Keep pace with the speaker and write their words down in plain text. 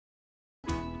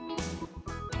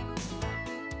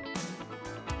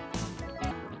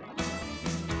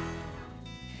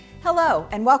Hello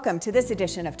and welcome to this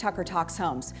edition of Tucker Talks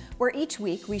Homes, where each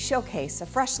week we showcase a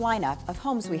fresh lineup of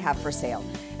homes we have for sale,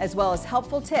 as well as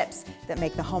helpful tips that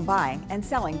make the home buying and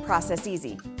selling process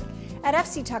easy. At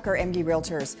FC Tucker MD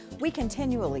Realtors, we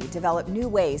continually develop new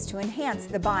ways to enhance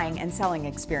the buying and selling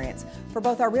experience for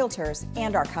both our realtors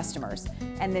and our customers,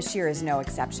 and this year is no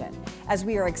exception, as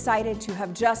we are excited to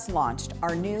have just launched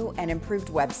our new and improved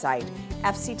website,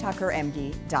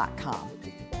 fctuckermd.com.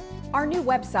 Our new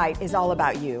website is all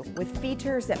about you, with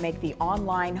features that make the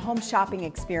online home shopping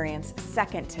experience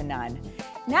second to none.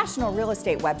 National real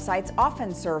estate websites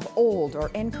often serve old or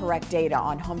incorrect data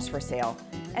on homes for sale,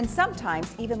 and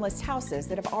sometimes even list houses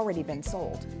that have already been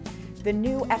sold. The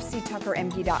new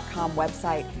fctuckermd.com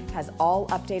website has all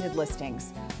updated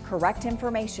listings, correct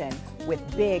information with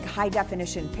big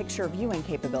high-definition picture viewing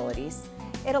capabilities.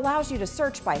 It allows you to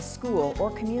search by school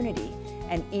or community,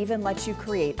 and even lets you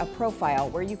create a profile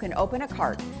where you can open a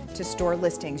cart to store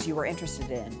listings you are interested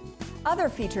in. Other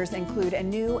features include a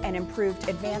new and improved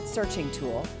advanced searching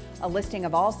tool, a listing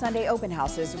of all Sunday open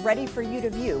houses ready for you to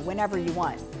view whenever you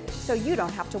want, so you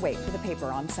don't have to wait for the paper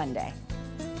on Sunday.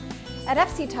 At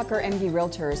FC Tucker MD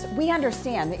Realtors, we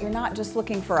understand that you're not just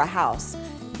looking for a house,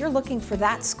 you're looking for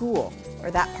that school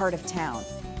or that part of town,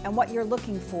 and what you're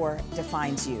looking for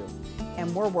defines you.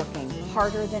 And we're working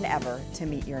harder than ever to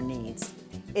meet your needs.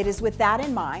 It is with that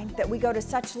in mind that we go to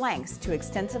such lengths to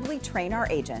extensively train our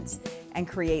agents and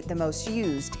create the most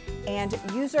used and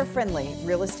user-friendly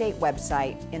real estate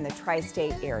website in the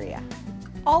tri-state area.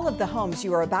 All of the homes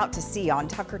you are about to see on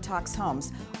Tucker Talks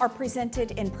Homes are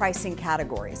presented in pricing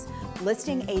categories.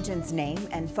 Listing agent's name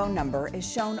and phone number is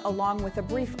shown along with a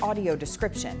brief audio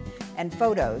description and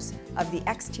photos of the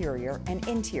exterior and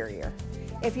interior.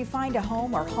 If you find a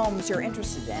home or homes you're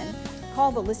interested in,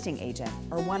 call the listing agent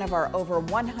or one of our over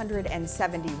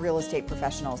 170 real estate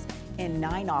professionals in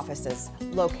 9 offices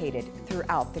located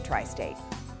throughout the tri-state.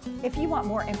 If you want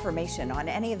more information on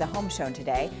any of the homes shown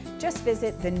today, just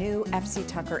visit the new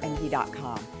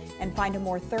fctuckermd.com and find a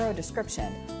more thorough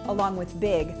description along with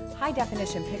big,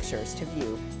 high-definition pictures to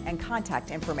view and contact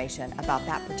information about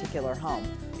that particular home,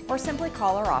 or simply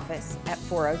call our office at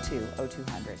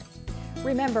 402-0200.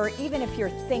 Remember, even if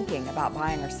you're thinking about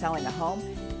buying or selling a home,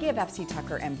 give FC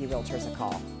Tucker MD Realtors a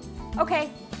call. Okay,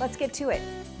 let's get to it.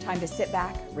 Time to sit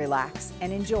back, relax,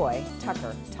 and enjoy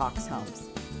Tucker Talks Homes.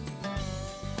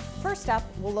 First up,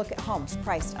 we'll look at homes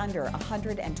priced under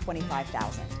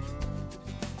 $125,000.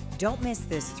 Don't miss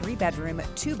this 3-bedroom,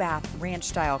 2-bath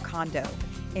ranch-style condo.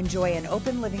 Enjoy an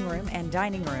open living room and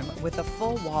dining room with a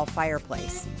full wall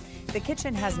fireplace. The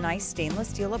kitchen has nice stainless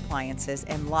steel appliances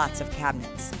and lots of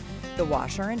cabinets. The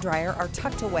washer and dryer are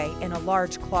tucked away in a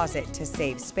large closet to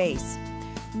save space.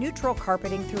 Neutral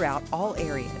carpeting throughout all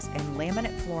areas and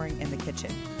laminate flooring in the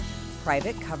kitchen.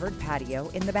 Private covered patio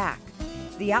in the back.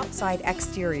 The outside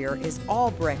exterior is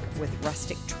all brick with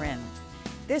rustic trim.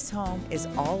 This home is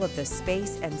all of the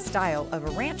space and style of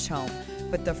a ranch home,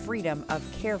 but the freedom of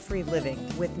carefree living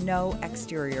with no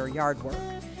exterior yard work.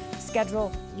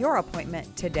 Schedule your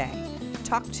appointment today.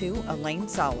 Talk to Elaine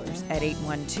Sollers at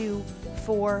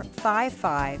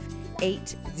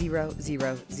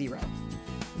 812-455-8000.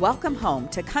 Welcome home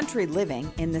to country living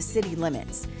in the city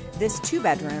limits. This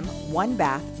 2-bedroom,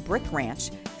 1-bath brick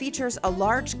ranch features a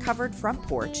large covered front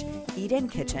porch, eat-in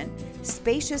kitchen,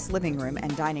 spacious living room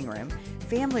and dining room,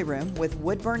 family room with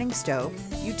wood-burning stove,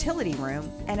 utility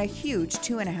room, and a huge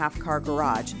 2.5-car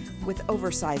garage with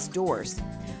oversized doors.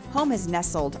 Home is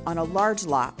nestled on a large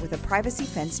lot with a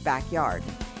privacy-fenced backyard.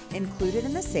 Included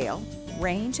in the sale,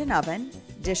 range and oven,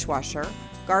 dishwasher,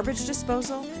 garbage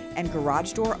disposal, and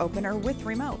garage door opener with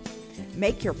remote.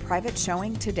 Make your private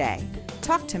showing today.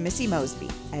 Talk to Missy Mosby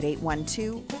at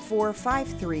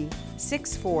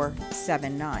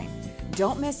 812-453-6479.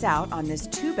 Don't miss out on this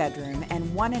 2-bedroom and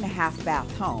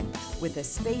 1.5-bath home with a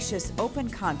spacious open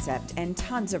concept and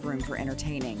tons of room for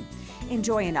entertaining.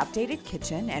 Enjoy an updated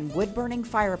kitchen and wood-burning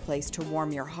fireplace to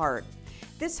warm your heart.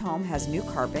 This home has new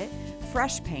carpet,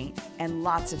 fresh paint, and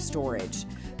lots of storage.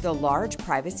 The large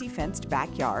privacy-fenced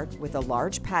backyard with a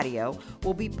large patio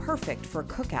will be perfect for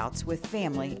cookouts with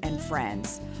family and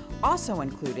friends. Also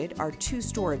included are 2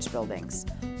 storage buildings.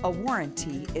 A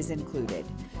warranty is included.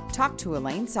 Talk to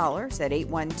Elaine Sollers at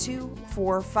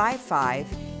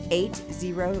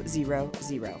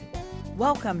 812-455-8000.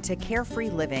 Welcome to carefree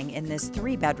living in this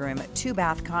 3-bedroom,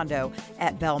 2-bath condo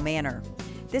at Bell Manor.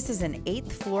 This is an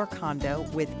 8th floor condo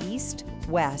with east,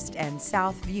 west, and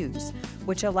south views,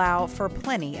 which allow for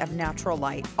plenty of natural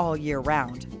light all year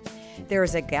round. There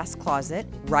is a guest closet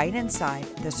right inside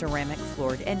the ceramic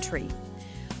floored entry.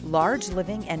 Large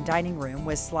living and dining room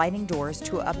with sliding doors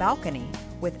to a balcony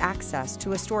with access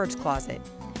to a storage closet.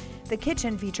 The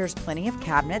kitchen features plenty of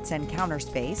cabinets and counter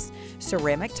space,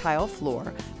 ceramic tile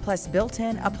floor, plus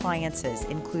built-in appliances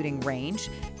including range,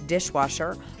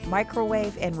 dishwasher,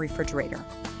 microwave, and refrigerator.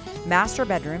 Master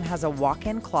bedroom has a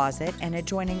walk-in closet and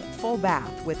adjoining full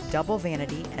bath with double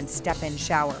vanity and step-in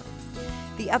shower.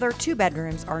 The other 2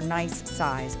 bedrooms are nice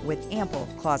size with ample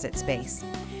closet space.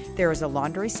 There is a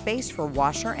laundry space for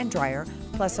washer and dryer,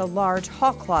 plus a large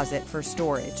hall closet for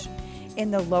storage.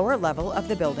 In the lower level of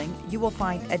the building, you will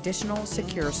find additional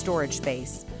secure storage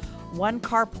space. 1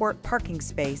 carport parking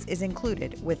space is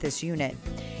included with this unit.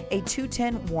 A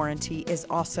 2-10 warranty is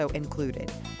also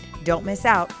included. Don't miss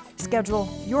out. Schedule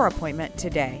your appointment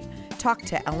today. Talk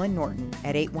to Ellen Norton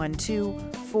at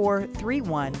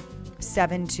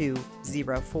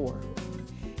 812-431-7204.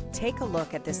 Take a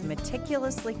look at this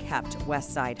meticulously kept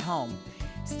West Side home.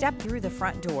 Step through the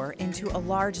front door into a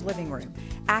large living room,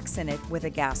 accented with a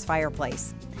gas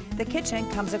fireplace. The kitchen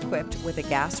comes equipped with a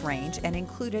gas range and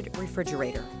included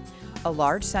refrigerator. A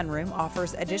large sunroom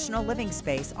offers additional living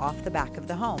space off the back of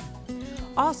the home.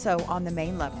 Also on the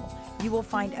main level, you will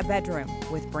find a bedroom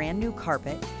with brand new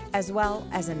carpet as well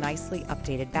as a nicely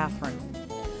updated bathroom.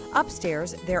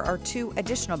 Upstairs, there are 2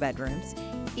 additional bedrooms,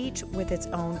 each with its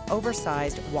own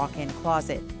oversized walk-in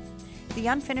closet. The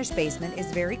unfinished basement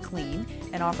is very clean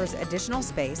and offers additional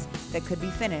space that could be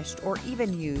finished or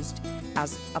even used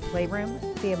as a playroom,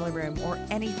 family room, or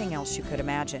anything else you could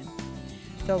imagine.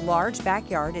 The large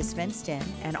backyard is fenced in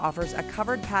and offers a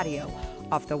covered patio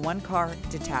off the 1-car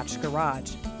detached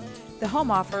garage. The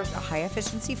home offers a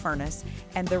high-efficiency furnace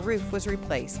and the roof was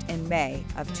replaced in May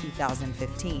of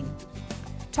 2015.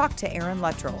 Talk to Aaron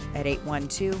Luttrell at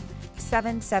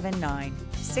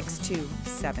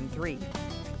 812-779-6273.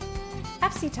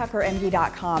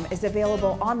 FCTuckerMD.com is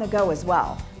available on the go as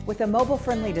well, with a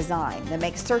mobile-friendly design that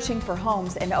makes searching for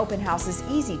homes and open houses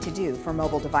easy to do for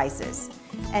mobile devices.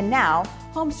 And now,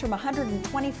 homes from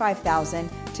 $125,000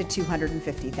 to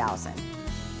 $250,000.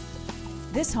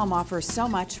 This home offers so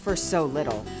much for so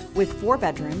little. With 4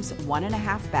 bedrooms,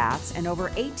 1.5 baths, and over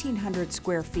 1,800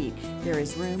 square feet, there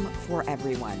is room for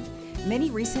everyone. Many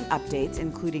recent updates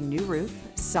including new roof,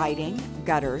 siding,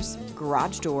 gutters,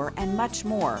 garage door, and much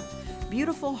more.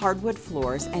 Beautiful hardwood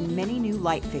floors and many new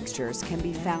light fixtures can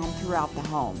be found throughout the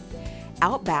home.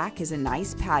 Out back is a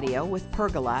nice patio with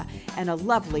pergola and a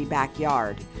lovely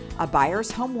backyard. A buyer's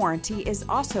home warranty is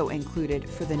also included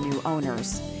for the new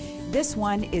owners. This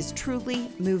one is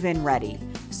truly move-in ready,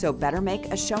 so better make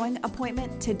a showing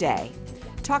appointment today.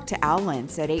 Talk to Al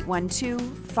Lentz at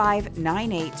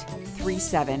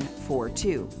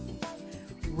 812-598-3742.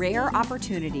 Rare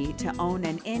opportunity to own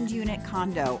an end-unit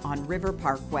condo on River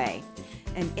Parkway.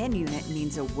 An end unit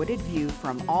means a wooded view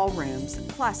from all rooms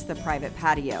plus the private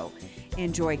patio.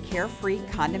 Enjoy carefree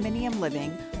condominium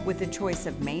living with a choice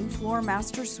of main floor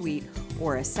master suite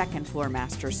or a second floor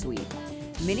master suite.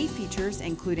 Many features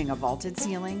including a vaulted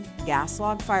ceiling, gas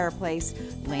log fireplace,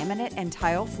 laminate and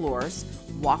tile floors,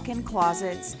 walk-in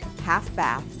closets, half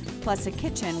bath, plus a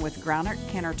kitchen with granite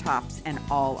countertops and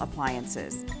all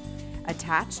appliances.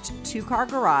 Attached 2-car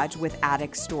garage with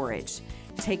attic storage.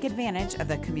 Take advantage of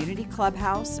the community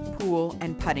clubhouse, pool,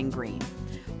 and putting green.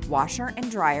 Washer and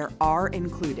dryer are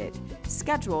included.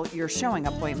 Schedule your showing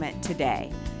appointment today.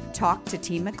 Talk to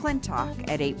Team McClintock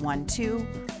at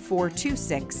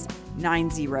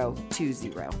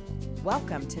 812-426-9020.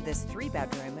 Welcome to this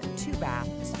 3-bedroom, 2-bath,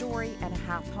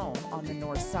 story-and-a-half home on the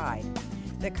north side.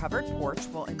 The covered porch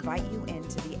will invite you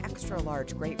into the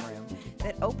extra-large great room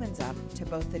that opens up to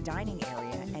both the dining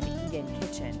area and eat-in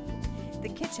kitchen. The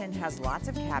kitchen has lots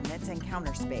of cabinets and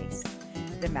counter space.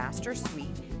 The master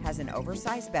suite has an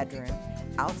oversized bedroom,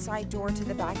 outside door to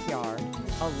the backyard,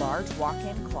 a large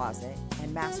walk-in closet,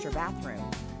 and master bathroom.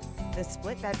 The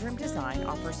split bedroom design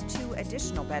offers 2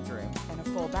 additional bedrooms and a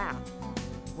full bath.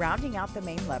 Rounding out the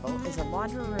main level is a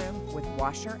laundry room with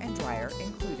washer and dryer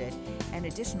included and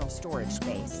additional storage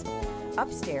space.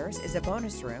 Upstairs is a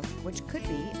bonus room, which could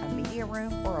be a media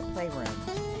room or a playroom.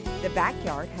 The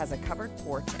backyard has a covered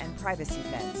porch and privacy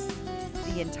fence.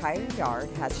 The entire yard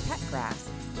has pet grass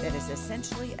that is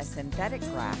essentially a synthetic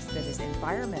grass that is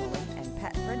environmentally and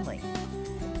pet friendly.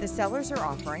 The sellers are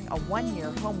offering a 1-year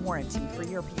home warranty for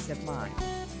your peace of mind.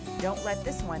 Don't let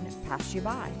this one pass you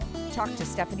by. Talk to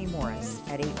Stephanie Morris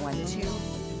at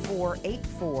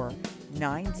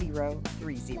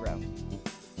 812-484-9030.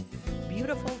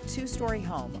 Beautiful 2-story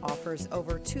home offers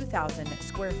over 2,000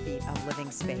 square feet of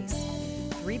living space.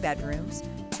 3 bedrooms,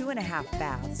 2.5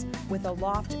 baths with a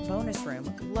loft bonus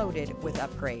room loaded with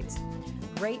upgrades.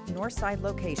 great north side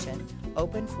location,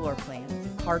 open floor plan,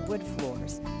 hardwood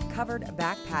floors, covered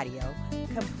back patio,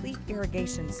 complete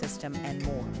irrigation system, and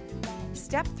more.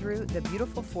 Step through the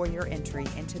beautiful foyer entry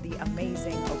into the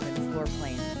amazing open floor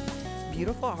plan.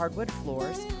 Beautiful hardwood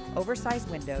floors, oversized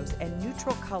windows, and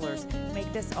neutral colors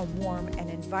make this a warm and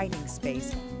inviting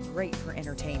space, great for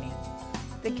entertaining.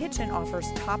 The kitchen offers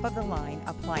top-of-the-line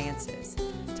appliances,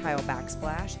 tile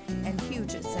backsplash, and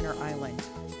huge center island.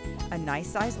 A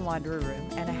nice-sized laundry room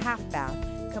and a half bath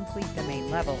complete the main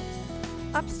level.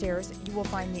 Upstairs, you will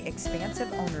find the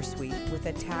expansive owner suite with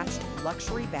attached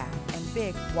luxury bath and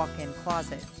big walk-in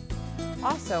closet.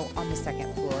 Also on the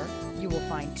second floor, you will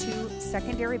find 2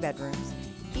 secondary bedrooms,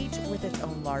 each with its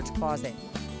own large closet.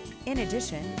 In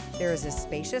addition, there is a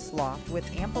spacious loft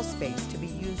with ample space to be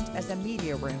used as a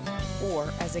media room or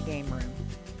as a game room.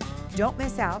 Don't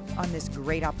miss out on this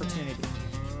great opportunity.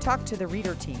 Talk to the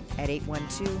Reader team at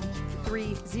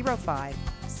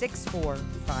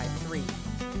 812-305-6453.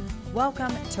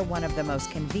 Welcome to one of the most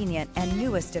convenient and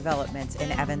newest developments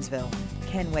in Evansville,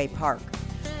 Kenway Park.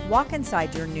 Walk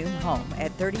inside your new home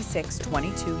at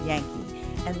 3622 Yankee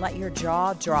and let your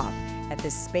jaw drop at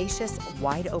this spacious,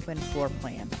 wide-open floor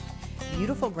plan.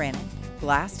 Beautiful granite,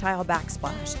 glass tile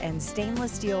backsplash, and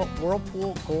stainless steel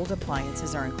Whirlpool gold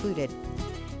appliances are included.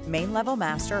 Main level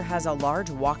master has a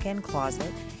large walk-in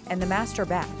closet, and the master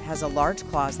bath has a large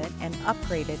closet and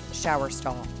upgraded shower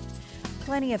stall.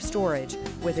 Plenty of storage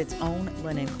with its own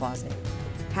linen closet.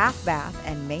 Half bath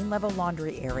and main level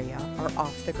laundry area are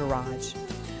off the garage.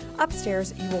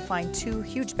 Upstairs, you will find 2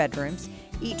 huge bedrooms,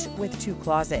 each with 2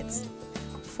 closets.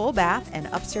 Full bath and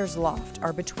upstairs loft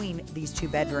are between these 2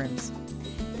 bedrooms.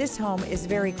 This home is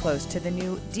very close to the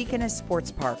new Deaconess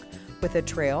Sports Park with a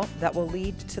trail that will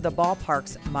lead to the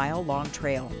ballpark's mile-long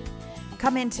trail.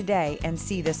 Come in today and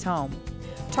see this home.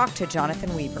 Talk to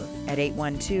Jonathan Weaver at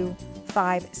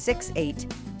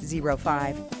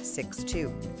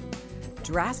 812-568-0562.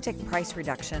 Drastic price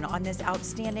reduction on this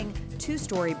outstanding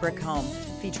 2-story brick home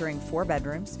featuring 4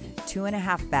 bedrooms,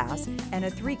 2.5 baths, and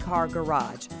a 3-car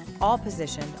garage, all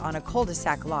positioned on a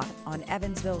cul-de-sac lot on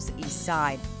Evansville's east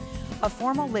side. A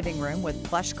formal living room with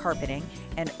plush carpeting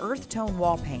and earth tone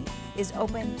wall paint is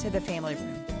open to the family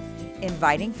room.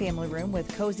 Inviting family room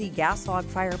with cozy gas log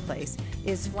fireplace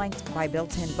is flanked by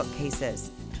built-in bookcases.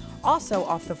 Also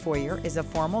off the foyer is a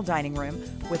formal dining room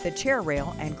with a chair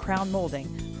rail and crown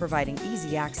molding, providing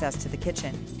easy access to the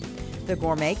kitchen. The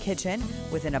gourmet kitchen,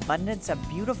 with an abundance of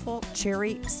beautiful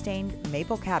cherry-stained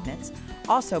maple cabinets,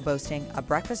 also boasting a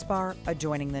breakfast bar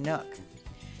adjoining the nook.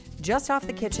 Just off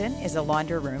the kitchen is a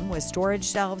laundry room with storage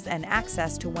shelves and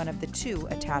access to one of the 2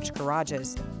 attached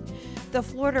garages. The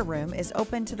Florida room is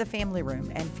open to the family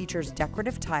room and features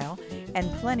decorative tile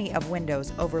and plenty of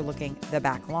windows overlooking the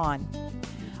back lawn.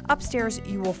 Upstairs,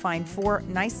 you will find 4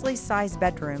 nicely sized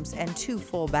bedrooms and 2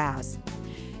 full baths.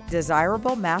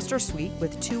 Desirable master suite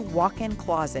with 2 walk-in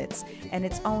closets and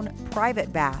its own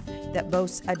private bath that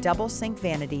boasts a double sink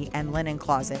vanity and linen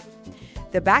closet.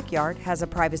 The backyard has a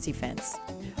privacy fence.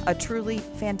 A truly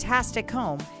fantastic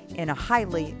home in a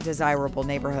highly desirable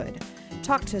neighborhood.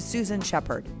 Talk to Susan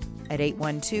Shepard at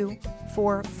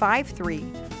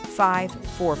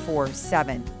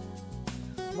 812-453-5447.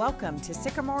 Welcome to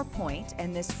Sycamore Point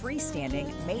and this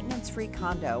freestanding, maintenance-free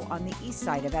condo on the east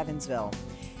side of Evansville.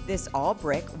 This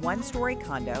all-brick, 1-story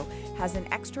condo has an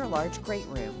extra-large great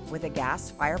room with a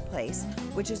gas fireplace,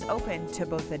 which is open to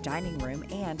both the dining room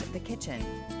and the kitchen.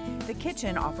 The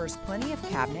kitchen offers plenty of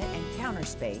cabinet and counter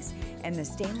space, and the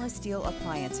stainless steel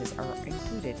appliances are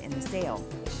included in the sale.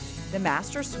 The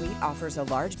master suite offers a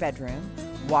large bedroom,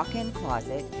 walk-in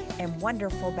closet, and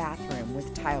wonderful bathroom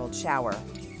with tiled shower.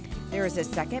 There is a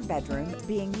second bedroom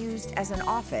being used as an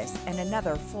office and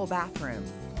another full bathroom.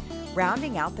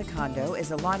 Rounding out the condo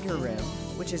is a laundry room,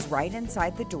 which is right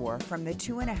inside the door from the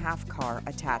 2.5-car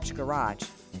attached garage.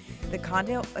 The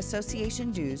condo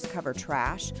association dues cover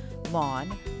trash,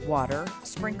 lawn, water,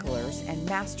 sprinklers, and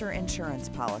master insurance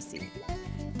policy.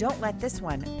 Don't let this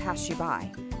one pass you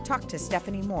by. Talk to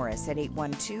Stephanie Morris at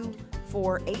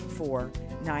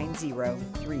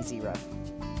 812-484-9030.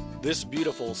 This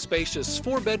beautiful, spacious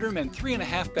 4-bedroom and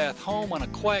 3.5-bath home on a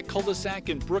quiet cul-de-sac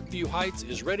in Brookview Heights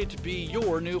is ready to be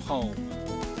your new home.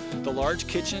 The large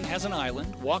kitchen has an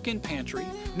island, walk-in pantry,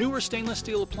 newer stainless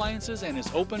steel appliances, and is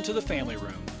open to the family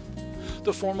room.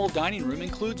 The formal dining room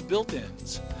includes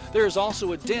built-ins. There is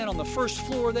also a den on the first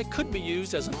floor that could be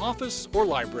used as an office or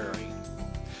library.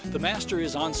 The master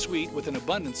is en suite with an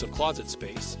abundance of closet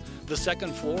space. The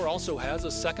second floor also has a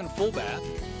second full bath,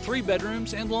 3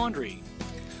 bedrooms, and laundry.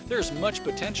 There's much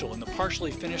potential in the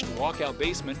partially finished walkout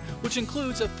basement, which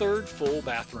includes a 3rd full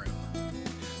bathroom.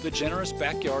 The generous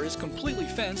backyard is completely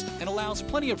fenced and allows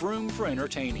plenty of room for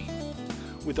entertaining.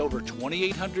 With over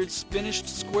 2,800 finished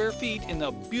square feet in the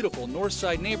beautiful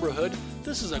Northside neighborhood,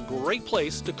 this is a great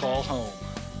place to call home.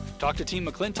 Talk to Team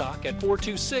McClintock at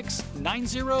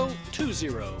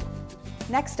 426-9020.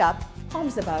 Next up,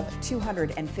 homes above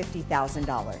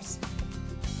 $250,000.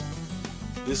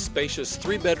 This spacious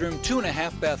 3-bedroom,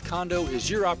 2.5-bath condo is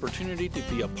your opportunity to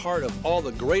be a part of all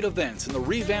the great events in the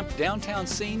revamped downtown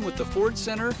scene with the Ford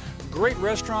Center, great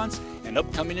restaurants, and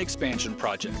upcoming expansion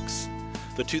projects.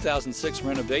 The 2006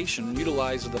 renovation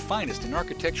utilizes the finest in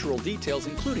architectural details,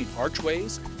 including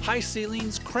archways, high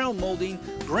ceilings, crown molding,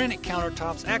 granite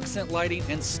countertops, accent lighting,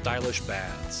 and stylish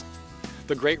baths.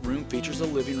 The great room features a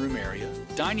living room area,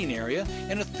 dining area,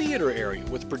 and a theater area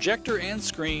with projector and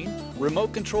screen,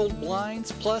 remote-controlled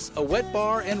blinds, plus a wet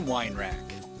bar and wine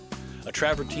rack. A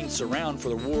travertine surround for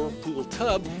the whirlpool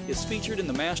tub is featured in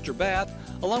the master bath,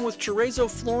 along with terrazzo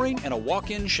flooring and a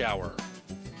walk-in shower.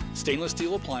 Stainless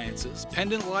steel appliances,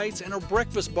 pendant lights, and a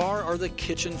breakfast bar are the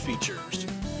kitchen features.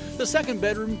 The second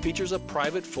bedroom features a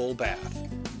private full bath,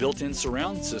 built-in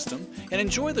surround system, and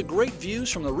enjoy the great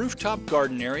views from the rooftop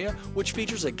garden area, which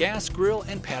features a gas grill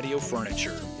and patio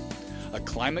furniture. A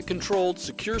climate-controlled,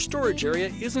 secure storage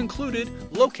area is included,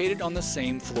 located on the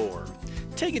same floor.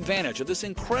 Take advantage of this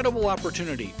incredible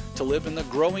opportunity to live in the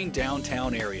growing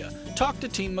downtown area. Talk to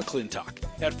Team McClintock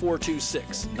at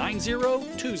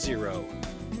 426-9020.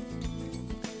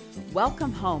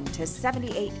 Welcome home to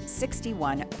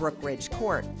 7861 Brook Ridge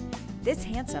Court. This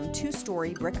handsome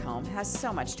 2-story brick home has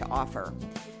so much to offer.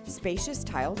 Spacious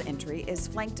tiled entry is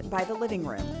flanked by the living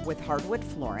room with hardwood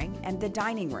flooring and the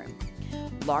dining room.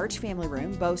 Large family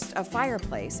room boasts a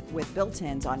fireplace with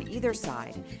built-ins on either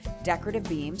side, decorative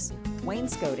beams,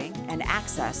 wainscoting, and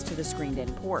access to the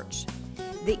screened-in porch.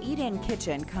 The eat-in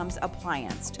kitchen comes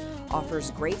applianced, offers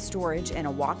great storage in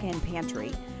a walk-in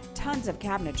pantry, tons of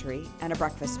cabinetry, and a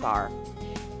breakfast bar.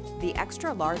 The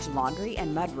extra-large laundry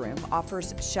and mudroom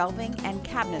offers shelving and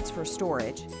cabinets for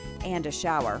storage and a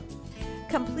shower.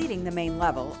 Completing the main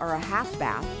level are a half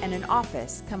bath and an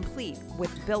office complete with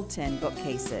built-in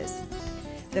bookcases.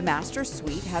 The master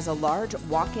suite has a large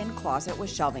walk-in closet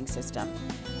with shelving system,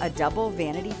 a double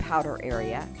vanity powder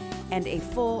area, and a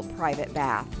full private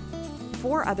bath.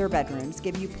 4 other bedrooms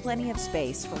give you plenty of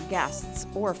space for guests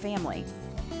or family.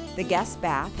 The guest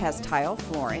bath has tile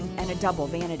flooring and a double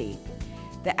vanity.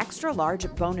 The extra-large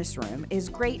bonus room is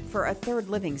great for a third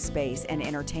living space and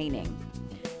entertaining.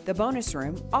 The bonus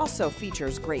room also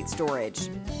features great storage.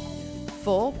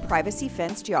 Full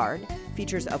privacy-fenced yard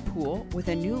features a pool with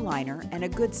a new liner and a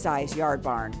good-sized yard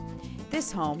barn.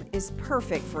 This home is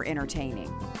perfect for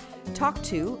entertaining. Talk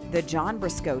to the John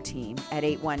Briscoe team at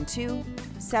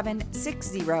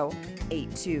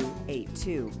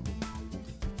 812-760-8282.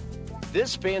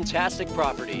 This fantastic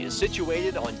property is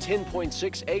situated on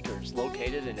 10.6 acres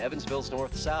located in Evansville's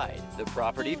north side. The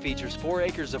property features 4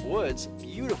 acres of woods,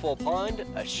 beautiful pond,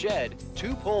 a shed,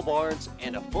 2 pole barns,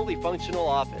 and a fully functional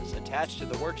office attached to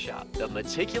the workshop. The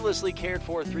meticulously cared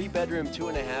for 3-bedroom,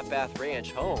 2.5-bath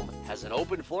ranch home has an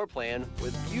open floor plan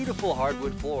with beautiful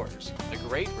hardwood floors, a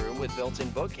great room with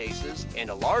built-in bookcases, and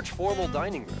a large formal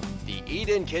dining room. The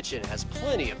eat-in kitchen has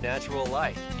plenty of natural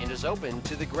light and is open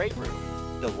to the great room.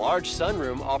 The large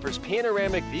sunroom offers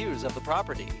panoramic views of the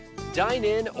property. Dine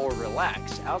in or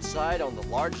relax outside on the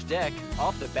large deck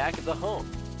off the back of the home.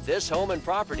 This home and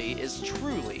property is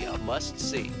truly a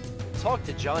must-see. Talk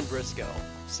to John Briscoe,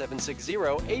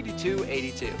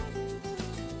 760-8282.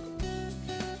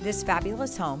 This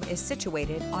fabulous home is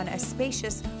situated on a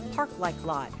spacious park-like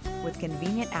lot with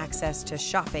convenient access to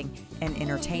shopping and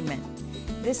entertainment.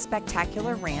 This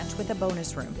spectacular ranch with a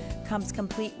bonus room comes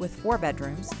complete with 4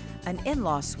 bedrooms, an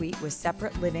in-law suite with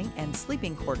separate living and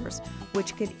sleeping quarters,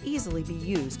 which could easily be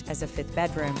used as a 5th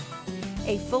bedroom,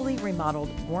 a fully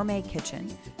remodeled gourmet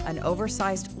kitchen, an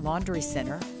oversized laundry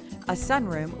center, a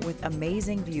sunroom with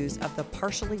amazing views of the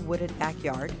partially wooded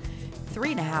backyard,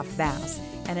 3.5 baths,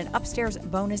 and an upstairs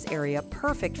bonus area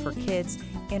perfect for kids,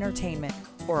 entertainment,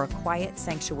 or a quiet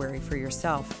sanctuary for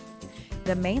yourself.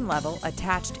 The main level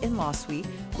attached in-law suite,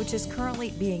 which is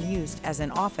currently being used as an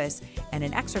office and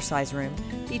an exercise room,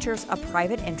 features a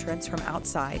private entrance from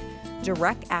outside,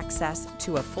 direct access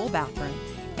to a full bathroom,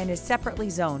 and is separately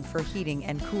zoned for heating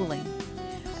and cooling.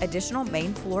 Additional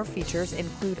main floor features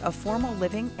include a formal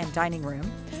living and dining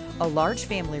room, a large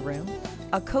family room,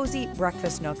 a cozy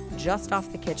breakfast nook just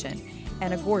off the kitchen,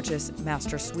 and a gorgeous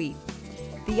master suite.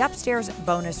 The upstairs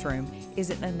bonus room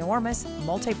is an enormous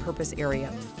multi-purpose area,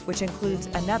 which includes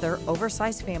another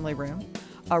oversized family room,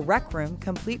 a rec room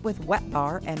complete with wet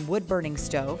bar and wood-burning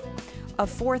stove, a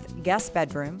 4th guest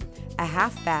bedroom, a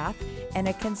half bath, and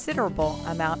a considerable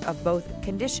amount of both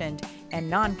conditioned and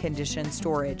non-conditioned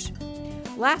storage.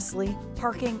 Lastly,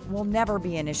 parking will never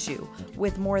be an issue,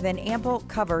 with more than ample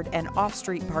covered and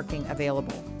off-street parking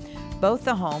available. Both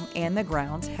the home and the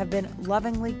grounds have been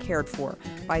lovingly cared for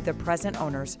by the present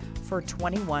owners for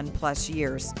 21 plus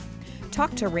years.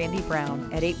 Talk to Randy Brown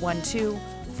at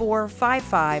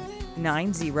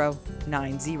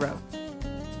 812-455-9090.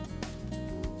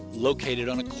 Located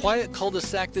on a quiet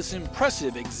cul-de-sac, this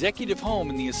impressive executive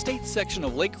home in the estate section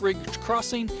of Lake Ridge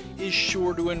Crossing is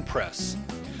sure to impress.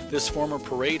 This former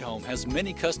parade home has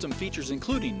many custom features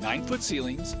including 9-foot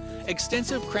ceilings,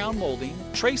 extensive crown molding,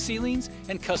 tray ceilings,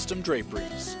 and custom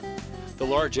draperies. The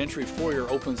large entry foyer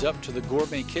opens up to the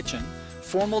gourmet kitchen,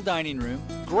 formal dining room,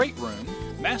 great room,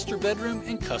 master bedroom,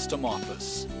 and custom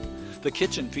office. The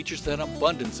kitchen features an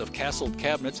abundance of castled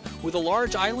cabinets with a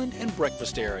large island and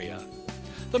breakfast area.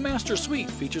 The master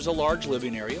suite features a large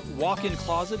living area, walk-in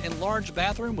closet, and large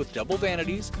bathroom with double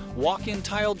vanities, walk-in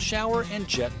tiled shower, and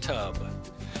jet tub.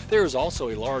 There is also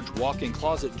a large walk-in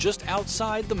closet just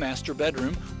outside the master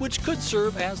bedroom, which could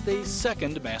serve as the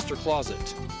second master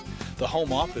closet. The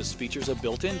home office features a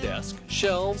built-in desk,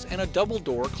 shelves, and a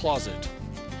double-door closet.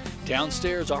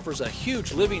 Downstairs offers a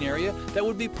huge living area that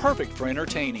would be perfect for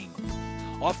entertaining.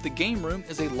 Off the game room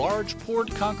is a large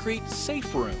poured concrete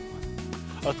safe room.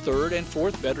 A third and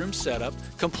fourth bedroom setup,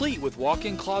 complete with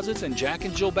walk-in closets and Jack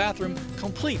and Jill bathroom,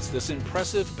 completes this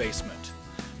impressive basement.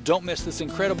 Don't miss this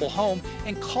incredible home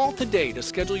and call today to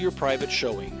schedule your private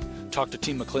showing. Talk to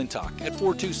Team McClintock at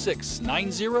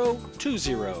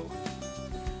 426-9020.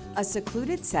 A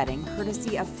secluded setting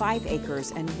courtesy of 5 acres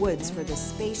and woods for the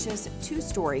spacious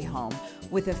 2-story home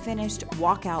with a finished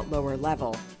walkout lower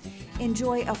level.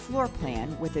 Enjoy a floor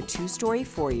plan with a 2-story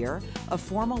foyer, a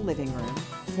formal living room,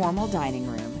 formal dining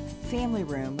room, family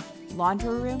room,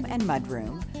 laundry room and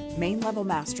mudroom, main level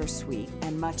master suite,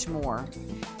 and much more.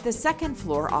 The second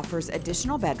floor offers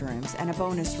additional bedrooms and a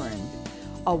bonus room.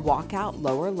 A walkout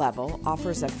lower level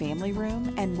offers a family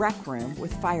room and rec room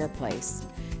with fireplace,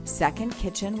 second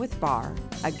kitchen with bar,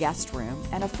 a guest room,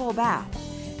 and a full bath.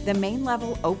 The main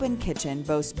level open kitchen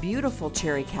boasts beautiful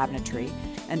cherry cabinetry,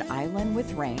 an island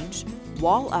with range,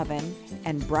 wall oven,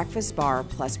 and breakfast bar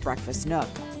plus breakfast nook.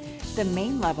 The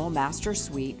main level master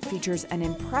suite features an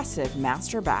impressive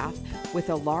master bath with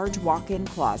a large walk-in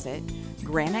closet,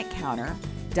 granite counter,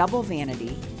 double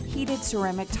vanity, heated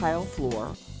ceramic tile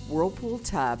floor, whirlpool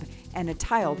tub, and a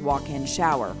tiled walk-in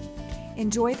shower.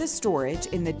 Enjoy the storage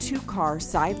in the 2-car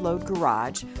side-load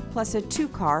garage plus a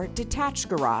 2-car detached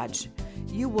garage.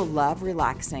 You will love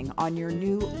relaxing on your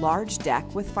new large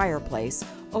deck with fireplace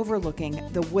overlooking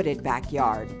the wooded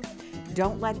backyard.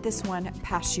 Don't let this one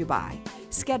pass you by.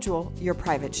 Schedule your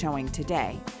private showing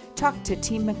today. Talk to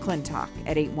Team McClintock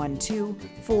at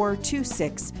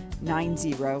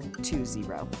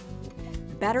 812-426-9020.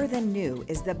 Better than new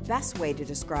is the best way to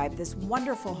describe this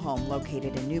wonderful home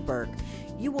located in Newburgh.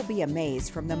 You will be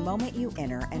amazed from the moment you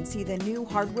enter and see the new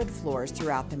hardwood floors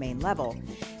throughout the main level.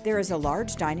 There is a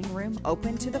large dining room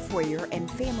open to the foyer and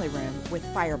family room with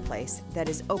fireplace that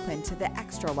is open to the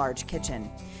extra large kitchen.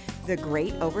 The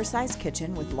great oversized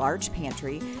kitchen with large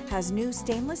pantry has new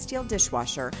stainless steel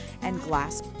dishwasher and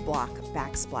glass block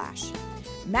backsplash.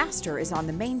 Master is on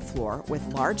the main floor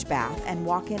with large bath and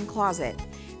walk-in closet.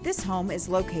 This home is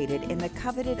located in the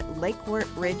coveted Lake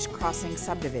Ridge Crossing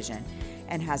subdivision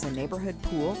and has a neighborhood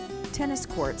pool, tennis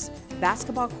courts,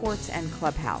 basketball courts, and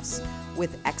clubhouse.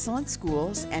 With excellent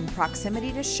schools and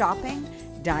proximity to shopping,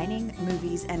 dining,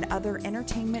 movies, and other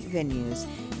entertainment venues,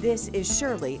 this is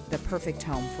surely the perfect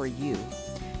home for you.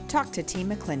 Talk to Team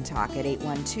McClintock at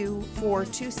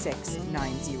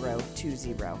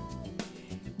 812-426-9020.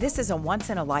 This is a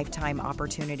once-in-a-lifetime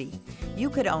opportunity. You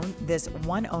could own this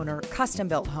one-owner,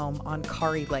 custom-built home on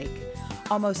Kari Lake.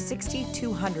 Almost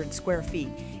 6,200 square feet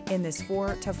in this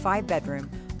 4 to 5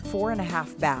 bedroom,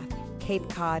 4.5 bath Cape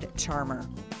Cod Charmer.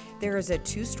 There is a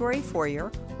 2-story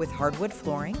foyer with hardwood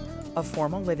flooring, a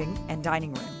formal living and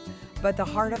dining room. But the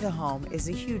heart of the home is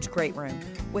a huge great room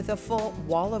with a full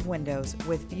wall of windows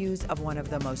with views of one of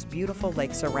the most beautiful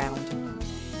lakes around.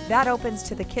 That opens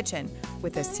to the kitchen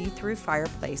with a see-through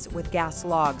fireplace with gas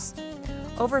logs.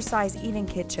 Oversized eating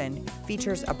kitchen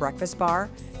features a breakfast bar,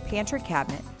 pantry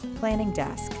cabinet, planning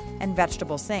desk, and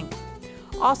vegetable sink.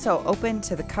 Also open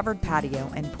to the covered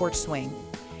patio and porch swing.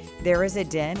 There is a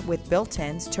den with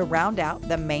built-ins to round out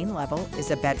the main level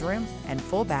is a bedroom and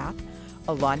full bath,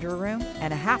 a laundry room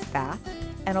and a half bath,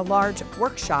 and a large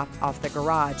workshop off the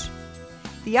garage.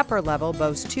 The upper level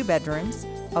boasts 2 bedrooms,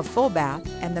 a full bath,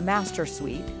 and the master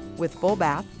suite with full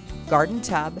bath, garden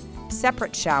tub,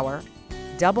 separate shower,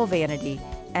 double vanity,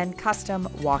 and custom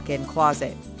walk-in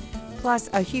closet, plus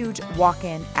a huge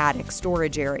walk-in attic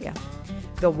storage area.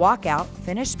 The walkout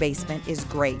finished basement is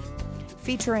great,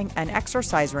 featuring an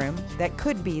exercise room that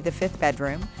could be the 5th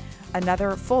bedroom,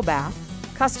 another full bath,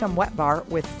 custom wet bar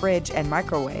with fridge and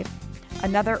microwave,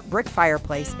 another brick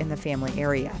fireplace in the family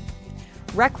area,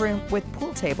 rec room with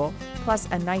pool table, plus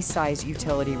a nice size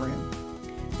utility room.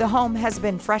 The home has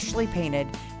been freshly painted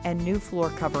and new floor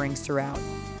coverings throughout.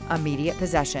 Immediate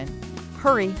possession.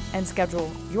 Hurry and schedule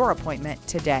your appointment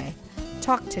today.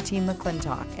 Talk to Team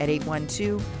McClintock at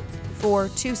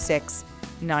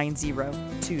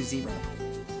 812-426-9020.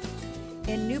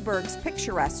 In Newburgh's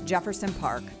picturesque Jefferson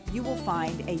Park, you will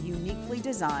find a uniquely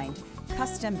designed,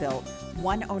 custom-built,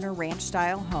 one-owner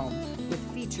ranch-style home with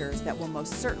features that will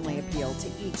most certainly appeal to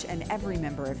each and every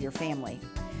member of your family.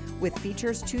 With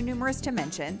features too numerous to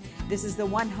mention, this is the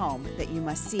one home that you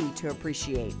must see to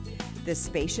appreciate. This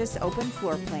spacious open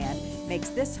floor plan makes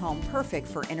this home perfect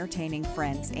for entertaining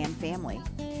friends and family.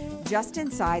 Just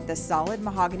inside the solid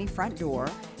mahogany front door,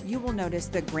 you will notice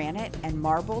the granite and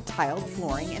marble tiled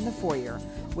flooring in the foyer,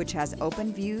 which has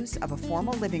open views of a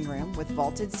formal living room with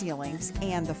vaulted ceilings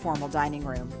and the formal dining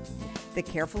room. The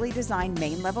carefully designed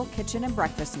main level kitchen and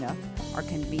breakfast nook are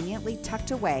conveniently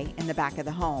tucked away in the back of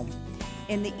the home.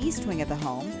 In the east wing of the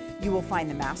home, you will find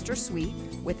the master suite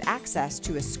with access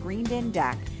to a screened-in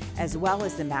deck, as well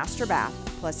as the master bath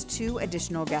plus 2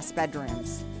 additional guest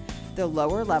bedrooms. The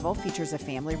lower level features a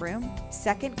family room,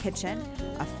 second kitchen,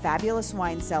 a fabulous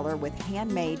wine cellar with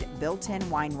handmade built-in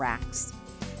wine racks.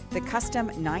 The custom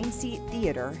 9-seat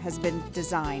theater has been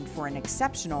designed for an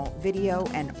exceptional video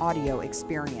and audio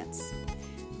experience.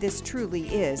 This truly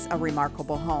is a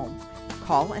remarkable home.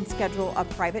 Call and schedule a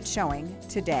private showing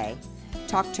today.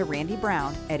 Talk to Randy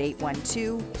Brown at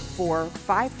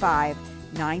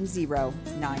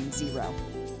 812-455-9090.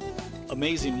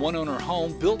 Amazing one-owner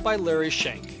home built by Larry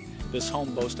Schenk. This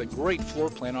home boasts a great floor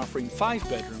plan offering 5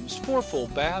 bedrooms, 4 full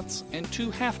baths, and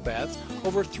 2 half baths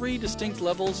over 3 distinct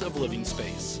levels of living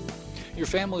space. Your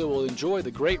family will enjoy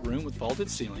the great room with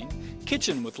vaulted ceiling,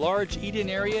 kitchen with large eat-in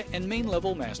area, and main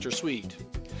level master suite.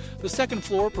 The second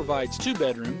floor provides 2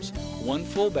 bedrooms, 1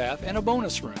 full bath, and a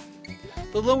bonus room.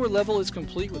 The lower level is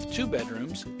complete with 2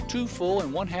 bedrooms, 2 full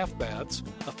and 1 half baths,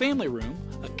 a family room,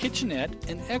 a kitchenette,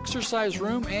 an exercise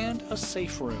room, and a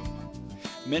safe room.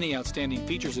 Many outstanding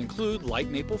features include light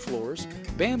maple floors,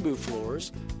 bamboo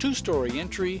floors, 2-story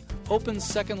entry, open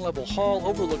second-level hall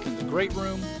overlooking the great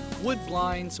room, wood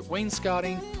blinds,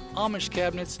 wainscoting, Amish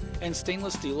cabinets, and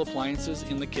stainless steel appliances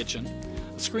in the kitchen,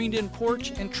 a screened-in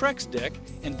porch and Trex deck,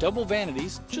 and double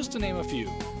vanities, just to name a few.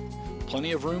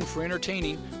 Plenty of room for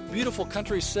entertaining, beautiful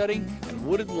country setting, and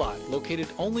wooded lot located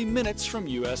only minutes from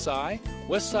USI,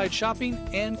 Westside Shopping,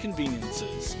 and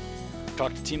conveniences.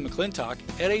 Talk to Team McClintock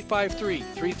at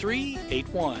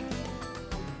 853-3381.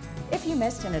 If you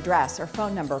missed an address or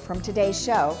phone number from today's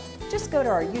show, just go to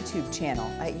our YouTube channel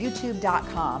at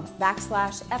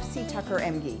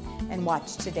youtube.com/FCTuckerMG and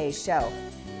watch today's show.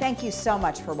 Thank you so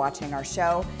much for watching our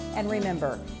show. And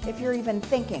remember, if you're even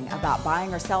thinking about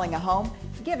buying or selling a home,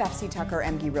 give FC Tucker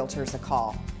MG Realtors a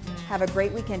call. Have a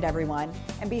great weekend, everyone,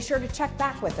 and be sure to check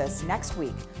back with us next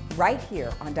week, right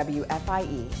here on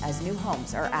WFIE, as new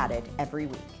homes are added every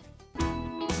week.